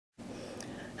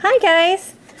Hi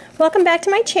guys, welcome back to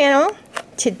my channel.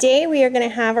 Today we are going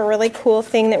to have a really cool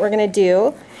thing that we're going to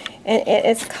do, and it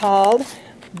is called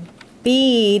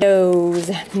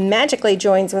BeadOs Magically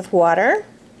Joins with Water.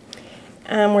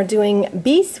 We're doing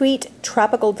Be Sweet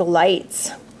Tropical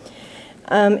Delights.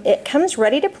 It comes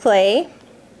ready to play,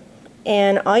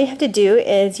 and all you have to do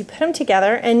is you put them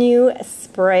together and you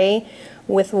spray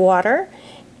with water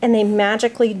and they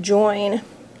magically join.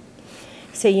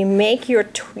 So you make your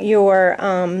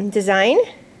design,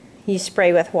 you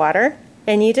spray with water,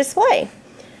 and you display.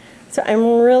 So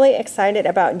I'm really excited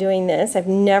about doing this. I've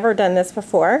never done this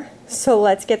before, so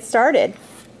let's get started.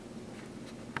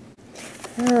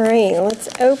 Alright, let's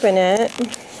open it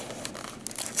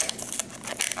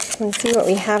and see what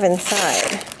we have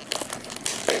inside.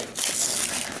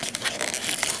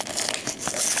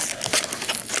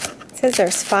 It says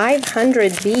there's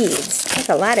 500 beads. That's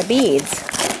a lot of beads.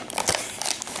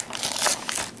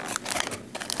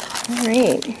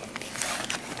 Alright,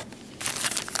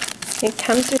 it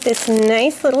comes with this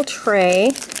nice little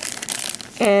tray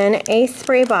and a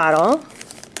spray bottle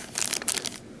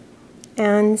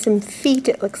and some feet,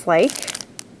 it looks like.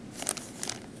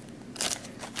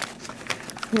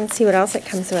 Let's see what else it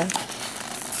comes with.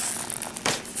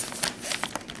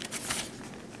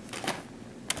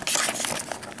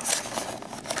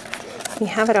 We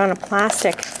have it on a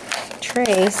plastic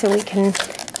tray so we can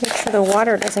make sure the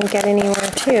water doesn't get anywhere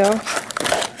too.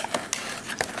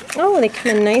 Oh, they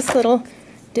come in nice little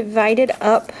divided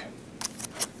up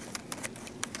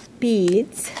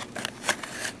beads.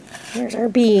 There's our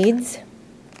beads.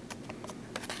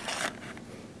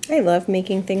 I love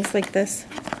making things like this.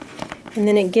 And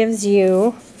then it gives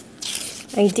you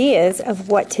ideas of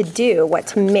what to do, what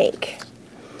to make.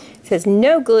 It says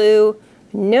no glue,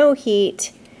 no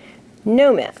heat,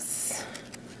 no mess.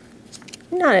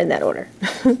 Not in that order.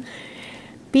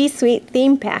 Be Sweet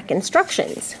Theme Pack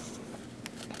Instructions.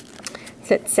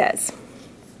 So it says,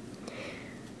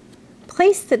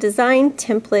 place the design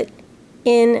template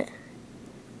in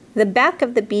the back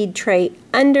of the bead tray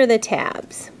under the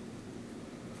tabs.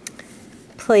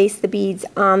 Place the beads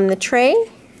on the tray,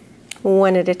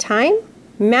 one at a time,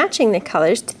 matching the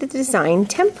colors to the design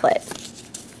template.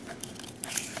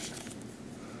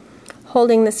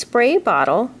 Holding the spray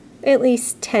bottle at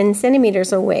least 10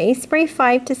 centimeters away, spray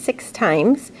 5 to 6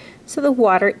 times so the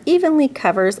water evenly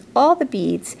covers all the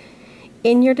beads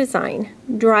in your design.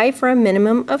 Dry for a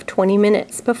minimum of 20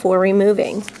 minutes before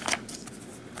removing.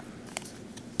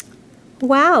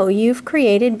 Wow, you've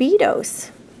created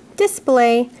BeadOs.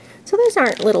 Display. So those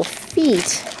aren't little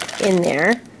feet in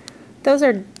there. Those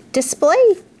are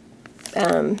display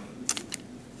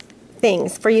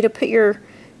things for you to put your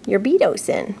BeadOs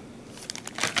in.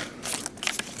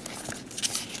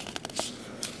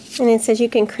 And it says you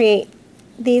can create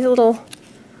these little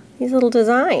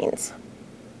designs.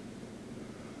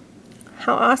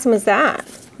 How awesome is that?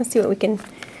 Let's see what we can.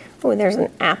 Oh, there's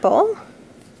an apple.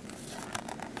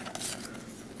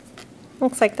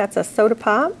 Looks like that's a soda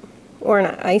pop or an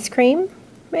ice cream,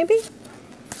 maybe.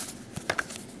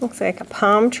 Looks like a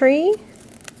palm tree.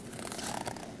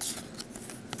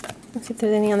 Let's see if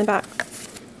there's any on the back.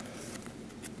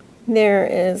 There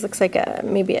is, looks like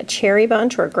maybe a cherry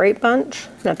bunch or a grape bunch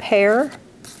and a pear.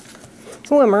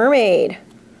 Oh, a mermaid.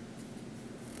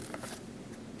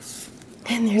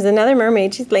 And there's another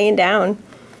mermaid. She's laying down.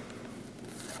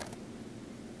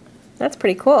 That's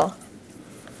pretty cool.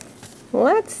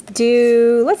 Let's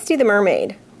do the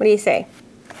mermaid. What do you say?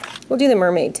 We'll do the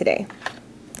mermaid today.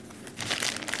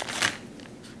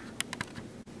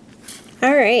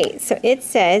 All right, so it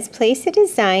says place a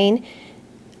design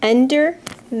under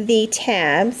the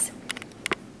tabs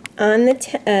on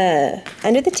the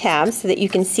under the tabs so that you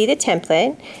can see the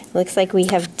template. It looks like we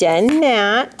have done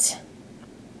that.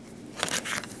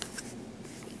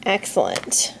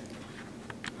 Excellent.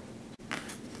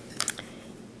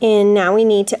 And now we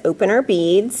need to open our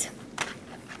beads.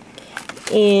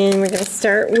 And we're going to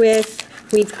start with,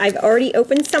 I've already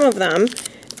opened some of them,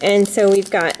 and so we've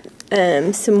got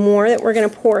some more that we're going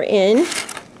to pour in.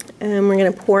 We're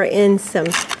going to pour in some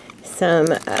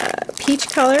peach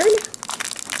colored.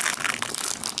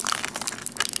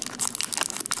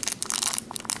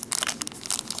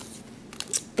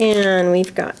 And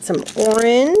we've got some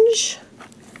orange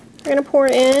we're going to pour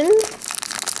in.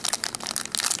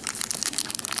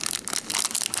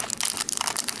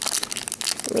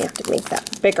 We have to make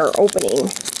that bigger opening.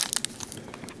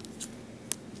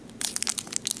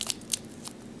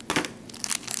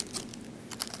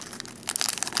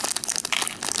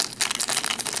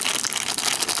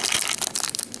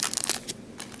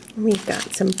 We've got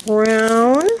some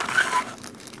brown.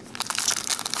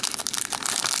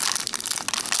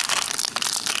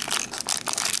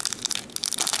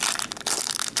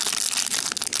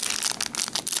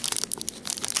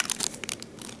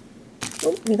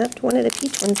 Oh, we left one of the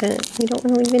peach ones in. We don't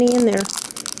want to leave any in there.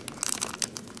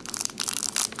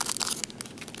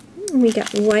 We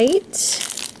got white.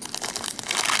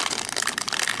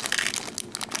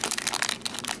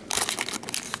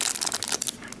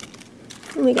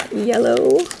 And we got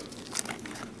yellow.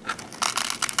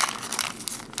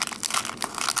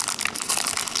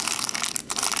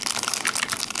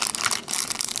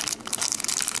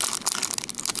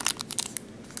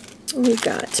 We've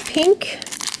got pink.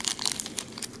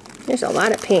 There's a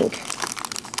lot of pink.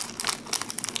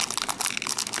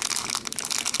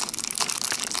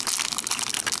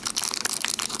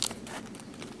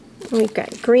 We've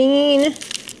got green.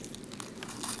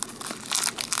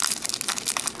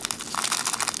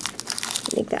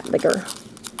 Make that bigger.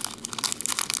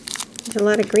 There's a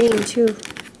lot of green too.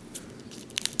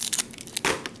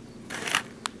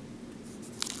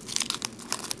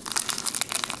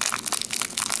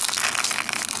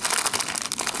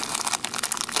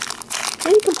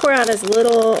 And you can pour out as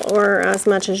little or as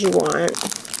much as you want.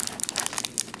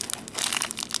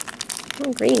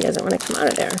 Oh, green doesn't want to come out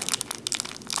of there.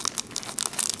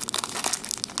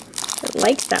 It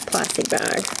likes that plastic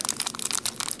bag.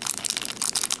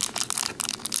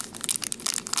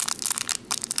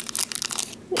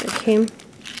 Okay.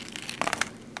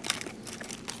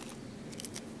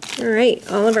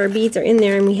 Alright, all of our beads are in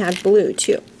there, and we have blue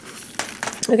too.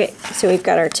 Okay, so we've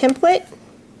got our template,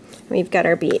 we've got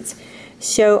our beads.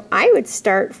 So I would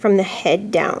start from the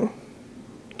head down,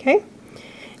 okay?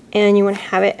 And you want to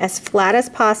have it as flat as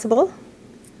possible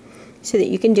so that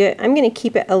you can do it. I'm going to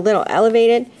keep it a little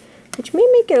elevated, which may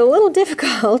make it a little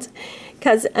difficult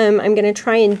because I'm going to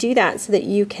try and do that so that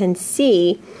you can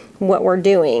see what we're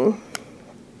doing.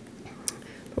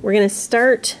 But we're going to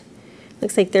start,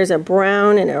 looks like there's a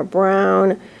brown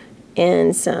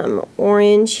and some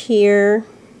orange here,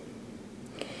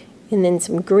 and then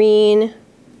some green,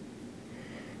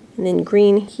 and then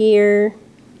green here,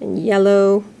 and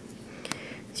yellow.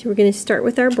 So we're going to start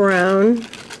with our brown.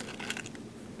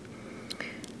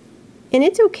 And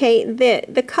it's okay,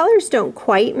 the colors don't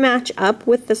quite match up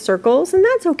with the circles, and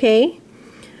that's okay.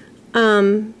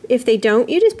 If they don't,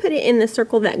 you just put it in the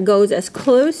circle that goes as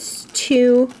close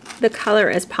to the color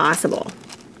as possible.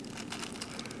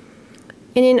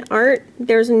 And in art,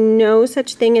 there's no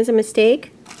such thing as a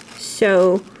mistake,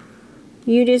 so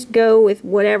you just go with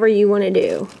whatever you want to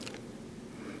do.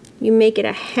 You make it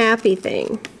a happy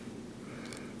thing.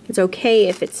 It's okay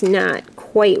if it's not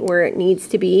quite where it needs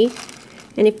to be.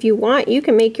 And if you want, you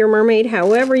can make your mermaid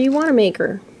however you want to make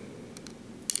her.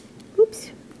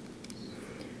 Oops.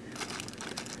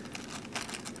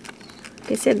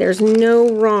 Like I said, there's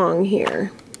no wrong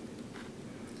here.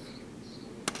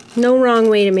 No wrong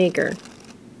way to make her.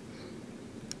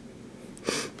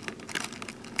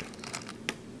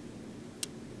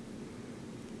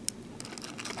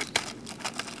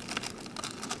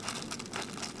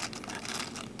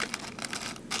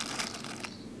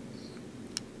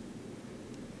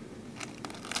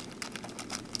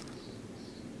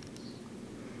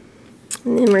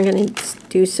 And then we're going to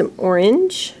do some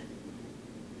orange.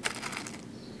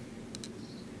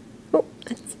 Oh,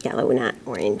 that's yellow, not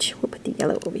orange. We'll put the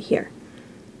yellow over here.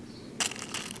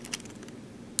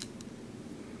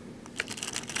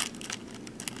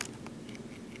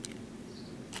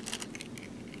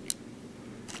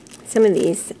 Some of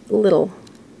these little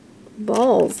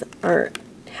balls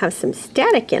have some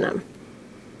static in them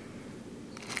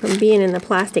from being in the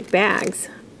plastic bags.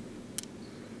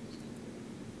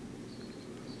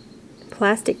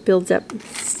 Plastic builds up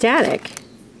static,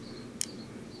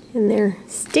 and they're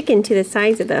sticking to the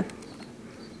sides of the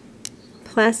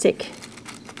plastic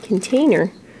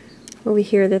container over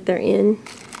here that they're in.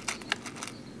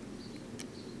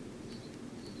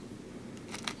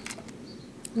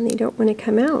 And they don't want to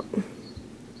come out.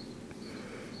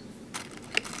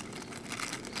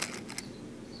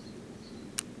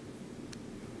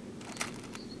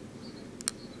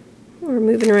 We're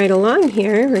moving right along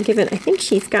here. We're giving, I think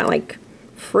she's got like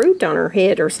fruit on her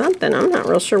head or something. I'm not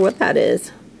real sure what that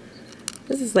is.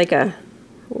 This is like a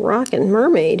rockin'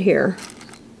 mermaid here.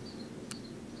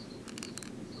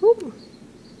 Ooh.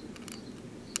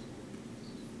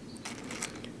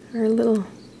 Our little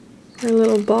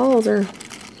balls are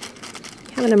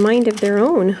having a mind of their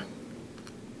own.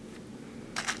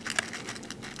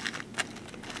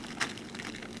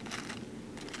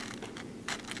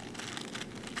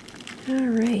 All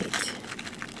right.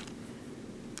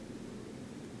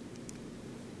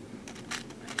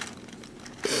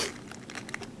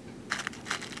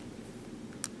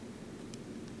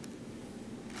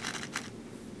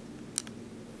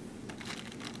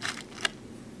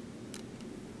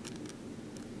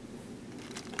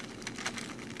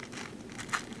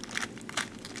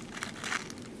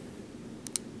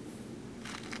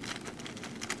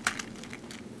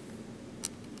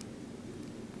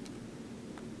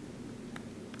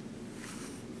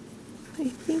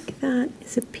 think that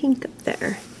is a pink up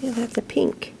there. Yeah, that's a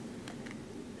pink.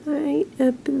 Right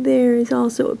up there is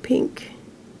also a pink.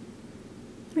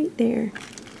 Right there.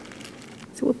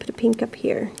 So we'll put a pink up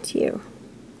here too.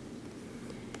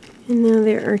 And now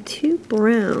there are two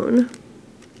brown.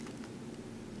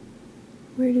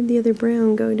 Where did the other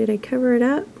brown go? Did I cover it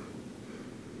up?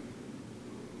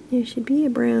 There should be a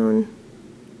brown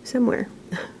somewhere.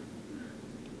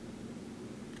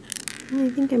 I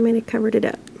think I might have covered it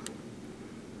up.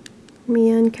 Let me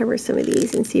uncover some of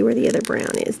these and see where the other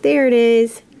brown is. There it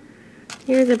is.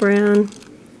 Here's a brown.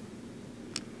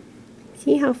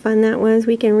 See how fun that was?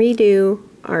 We can redo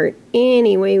art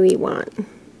any way we want.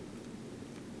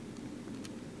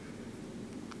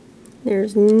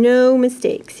 There's no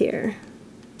mistakes here.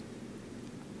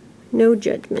 No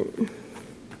judgment.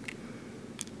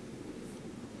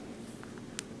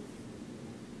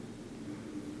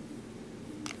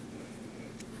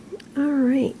 All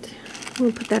right,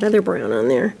 we'll put that other brown on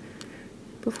there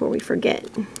before we forget.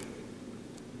 I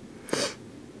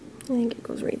think it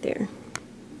goes right there.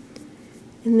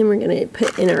 And then we're going to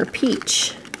put in our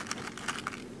peach.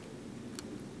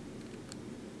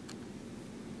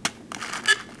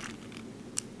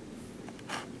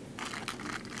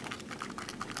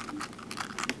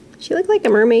 She look like a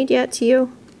mermaid yet to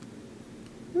you?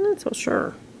 I'm not so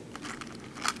sure.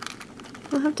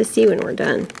 We'll have to see when we're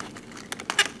done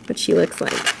what she looks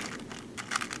like.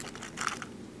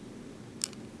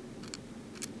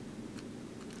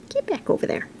 Get back over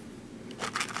there.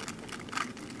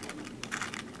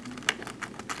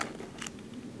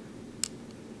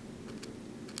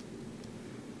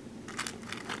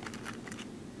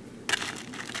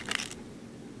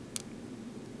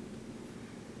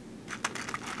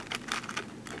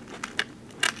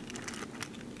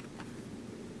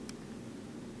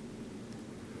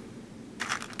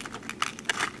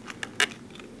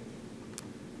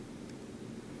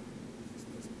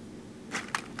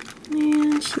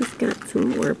 And she's got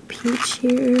some more peach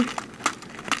here.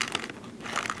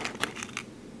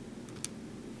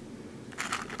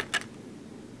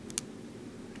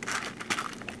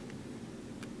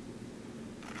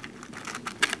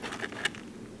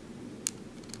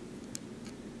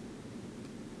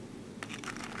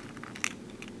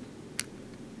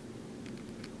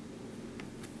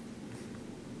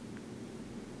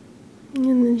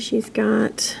 And then she's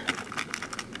got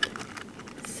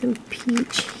some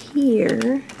peach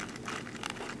here.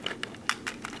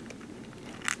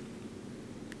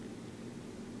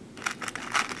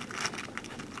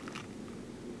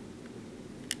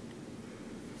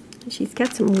 And she's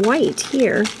got some white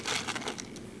here.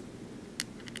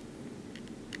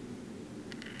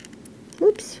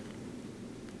 Oops.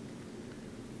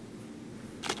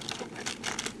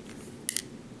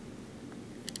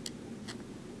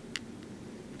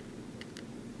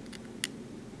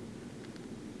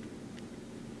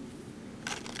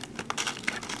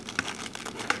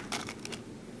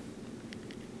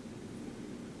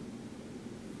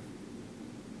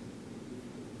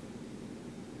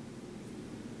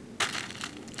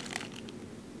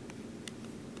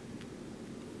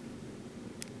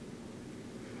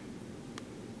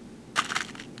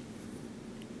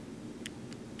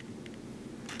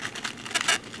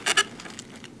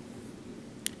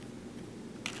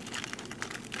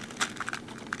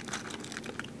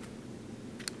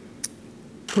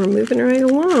 We're moving right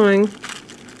along.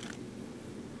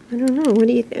 I don't know. What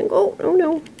do you think? Oh,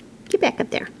 no. Get back up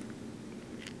there.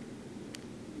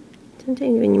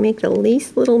 Sometimes when you make the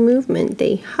least little movement,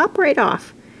 they hop right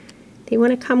off. They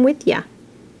want to come with you.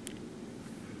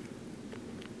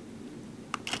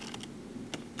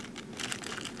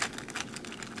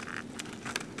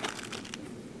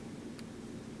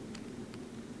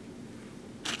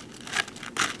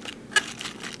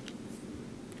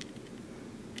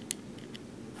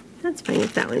 That's fine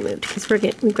if that one moved, because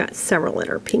we've got several that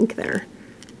are pink there.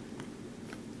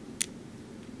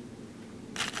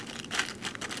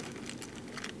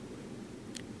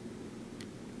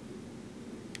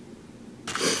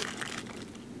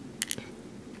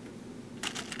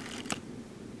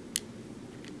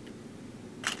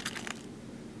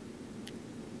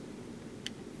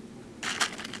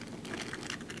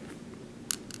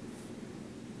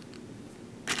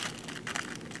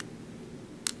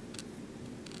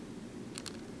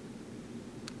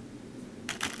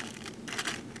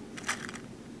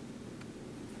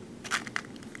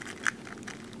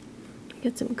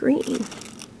 Get some green.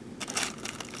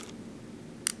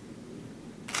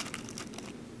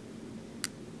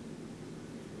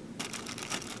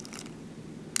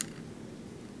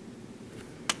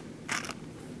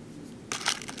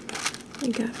 I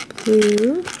got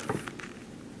blue.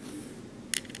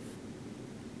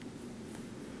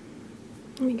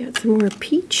 some more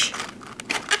peach.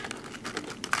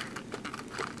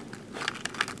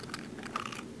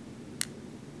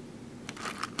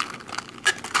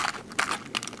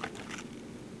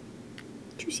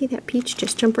 Did you see that peach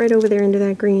just jump right over there into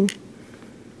that green?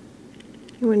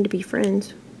 I wanted to be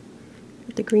friends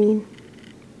with the green.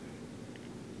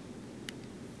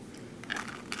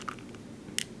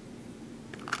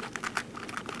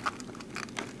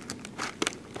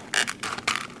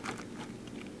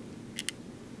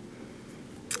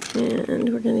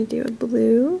 And we're going to do a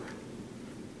blue,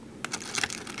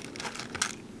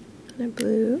 and a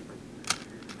blue,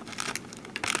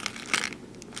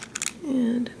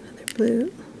 and another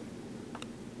blue.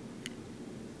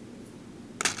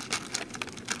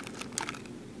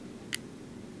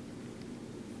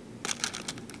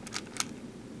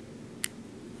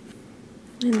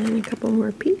 And then a couple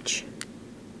more peach.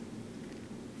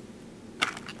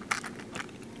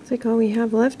 Looks like all we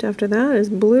have left after that is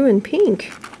blue and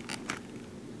pink.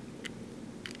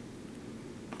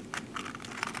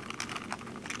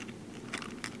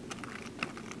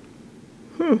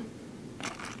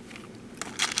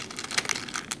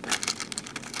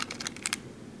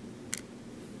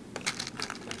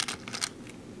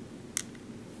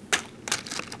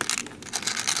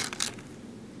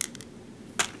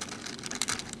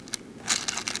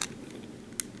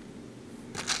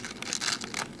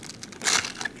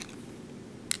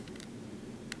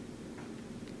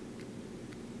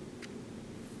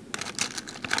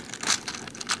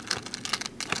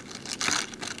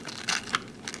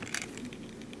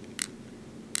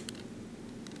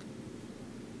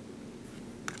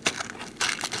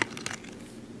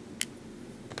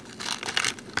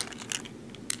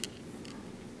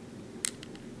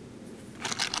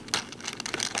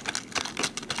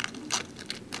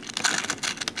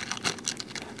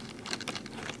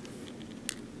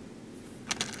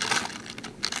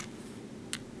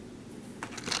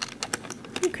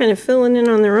 Kind of filling in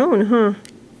on their own, huh?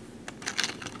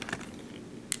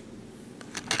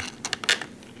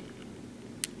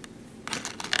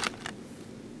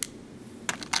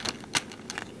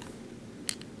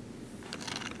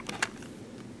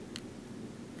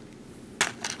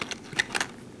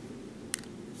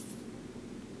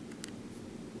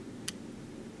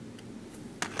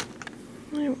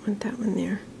 I don't want that one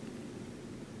there.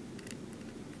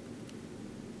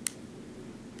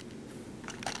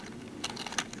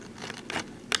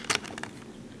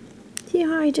 See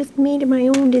how I just made my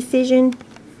own decision?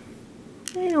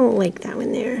 I don't like that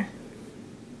one there.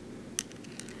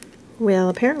 Well,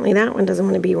 apparently that one doesn't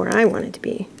want to be where I want it to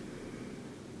be.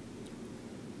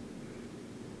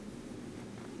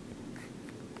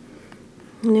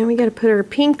 Now we got to put our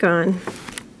pink on.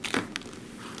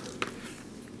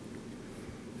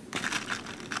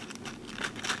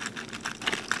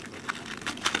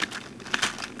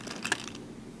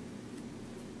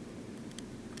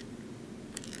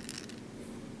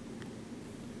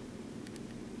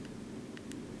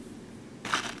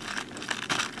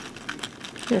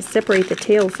 Going to separate the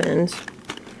tail fins.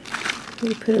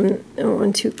 We put them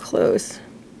on too close.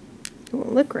 It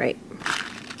won't look right.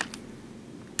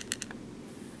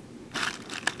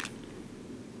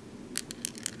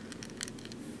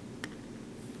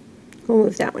 We'll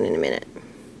move that one in a minute.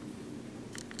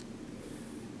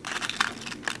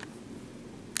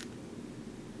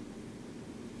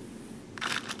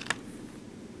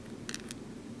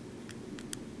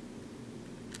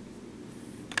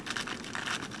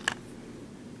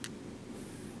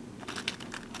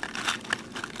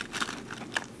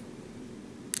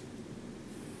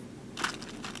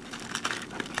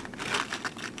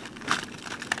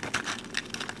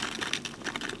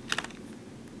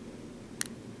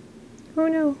 Oh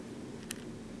no.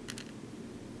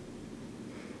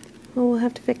 Well, we'll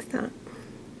have to fix that.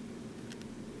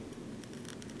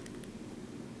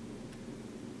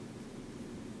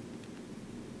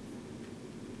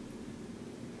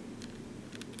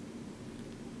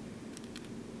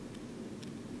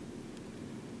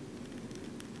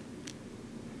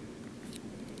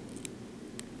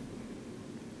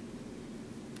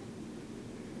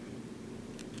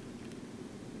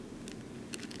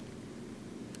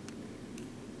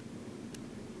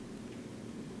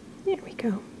 There we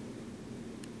go.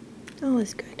 All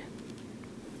is good.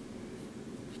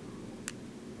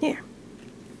 There.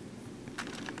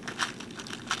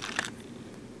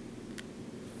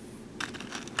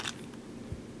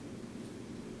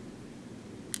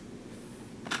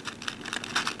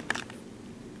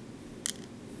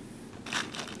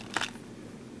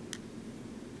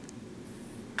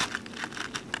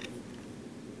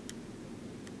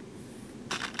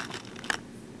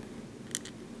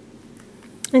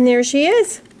 And there she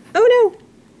is.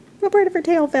 little part of her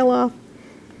tail fell off.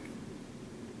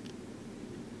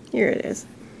 Here it is.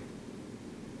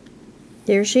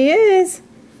 There she is.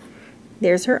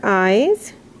 There's her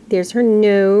eyes. There's her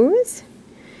nose.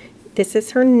 This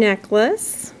is her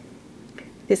necklace.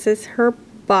 This is her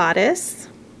bodice.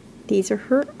 These are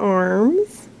her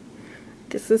arms.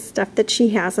 This is stuff that she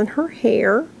has in her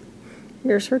hair.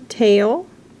 Here's her tail.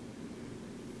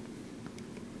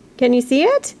 Can you see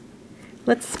it?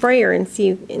 Let's spray her and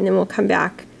see, and then we'll come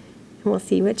back and we'll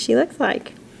see what she looks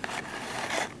like.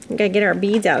 We gotta get our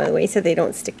beads out of the way so they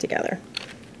don't stick together.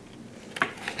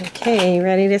 Okay,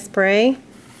 ready to spray?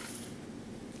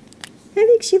 I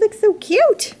think she looks so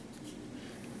cute.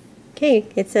 Okay,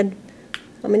 it said,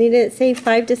 how many did it say?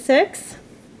 5 to 6?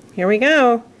 Here we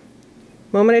go.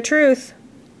 Moment of truth.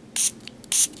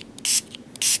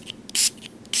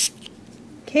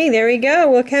 Okay, there we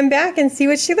go. We'll come back and see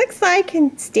what she looks like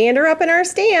and stand her up in our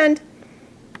stand.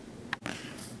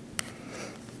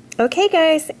 Okay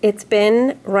guys, it's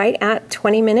been right at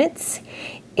 20 minutes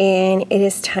and it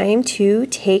is time to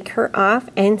take her off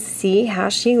and see how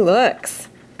she looks.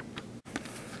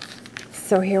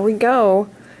 So here we go.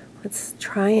 Let's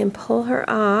try and pull her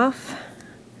off.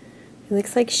 It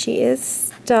looks like she is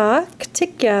stuck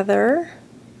together.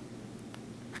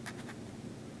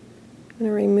 I'm going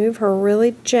to remove her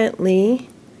really gently.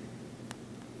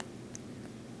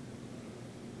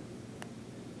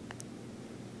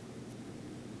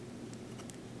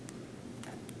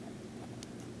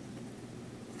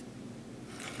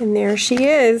 And there she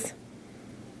is.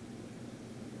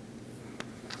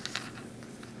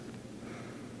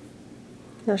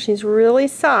 Now she's really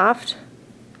soft,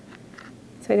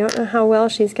 so I don't know how well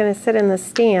she's going to sit in the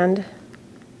stand.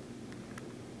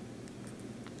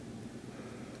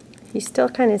 She's still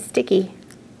kind of sticky.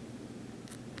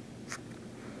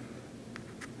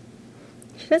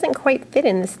 She doesn't quite fit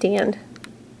in the stand,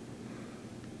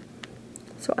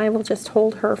 so I will just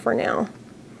hold her for now.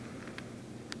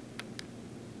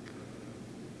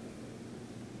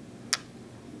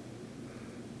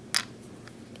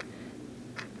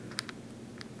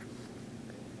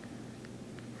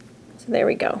 So there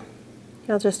we go.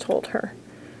 I'll just hold her.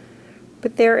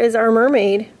 But there is our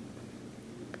mermaid.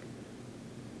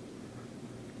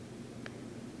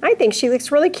 I think she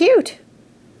looks really cute.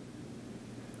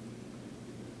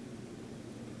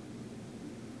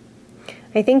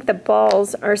 I think the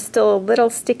balls are still a little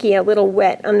sticky, a little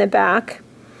wet on the back.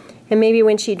 And maybe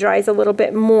when she dries a little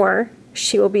bit more,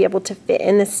 she will be able to fit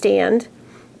in the stand.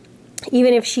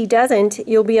 Even if she doesn't,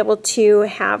 you'll be able to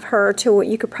have her to,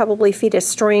 you could probably feed a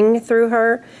string through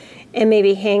her and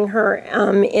maybe hang her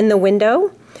in the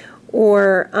window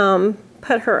or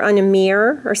put her on a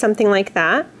mirror or something like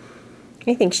that.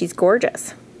 I think she's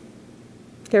gorgeous.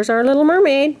 There's our little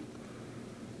mermaid.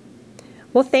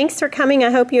 Well, thanks for coming. I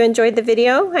hope you enjoyed the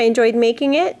video. I enjoyed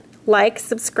making it. Like,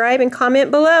 subscribe, and comment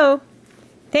below.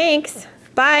 Thanks.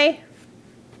 Bye.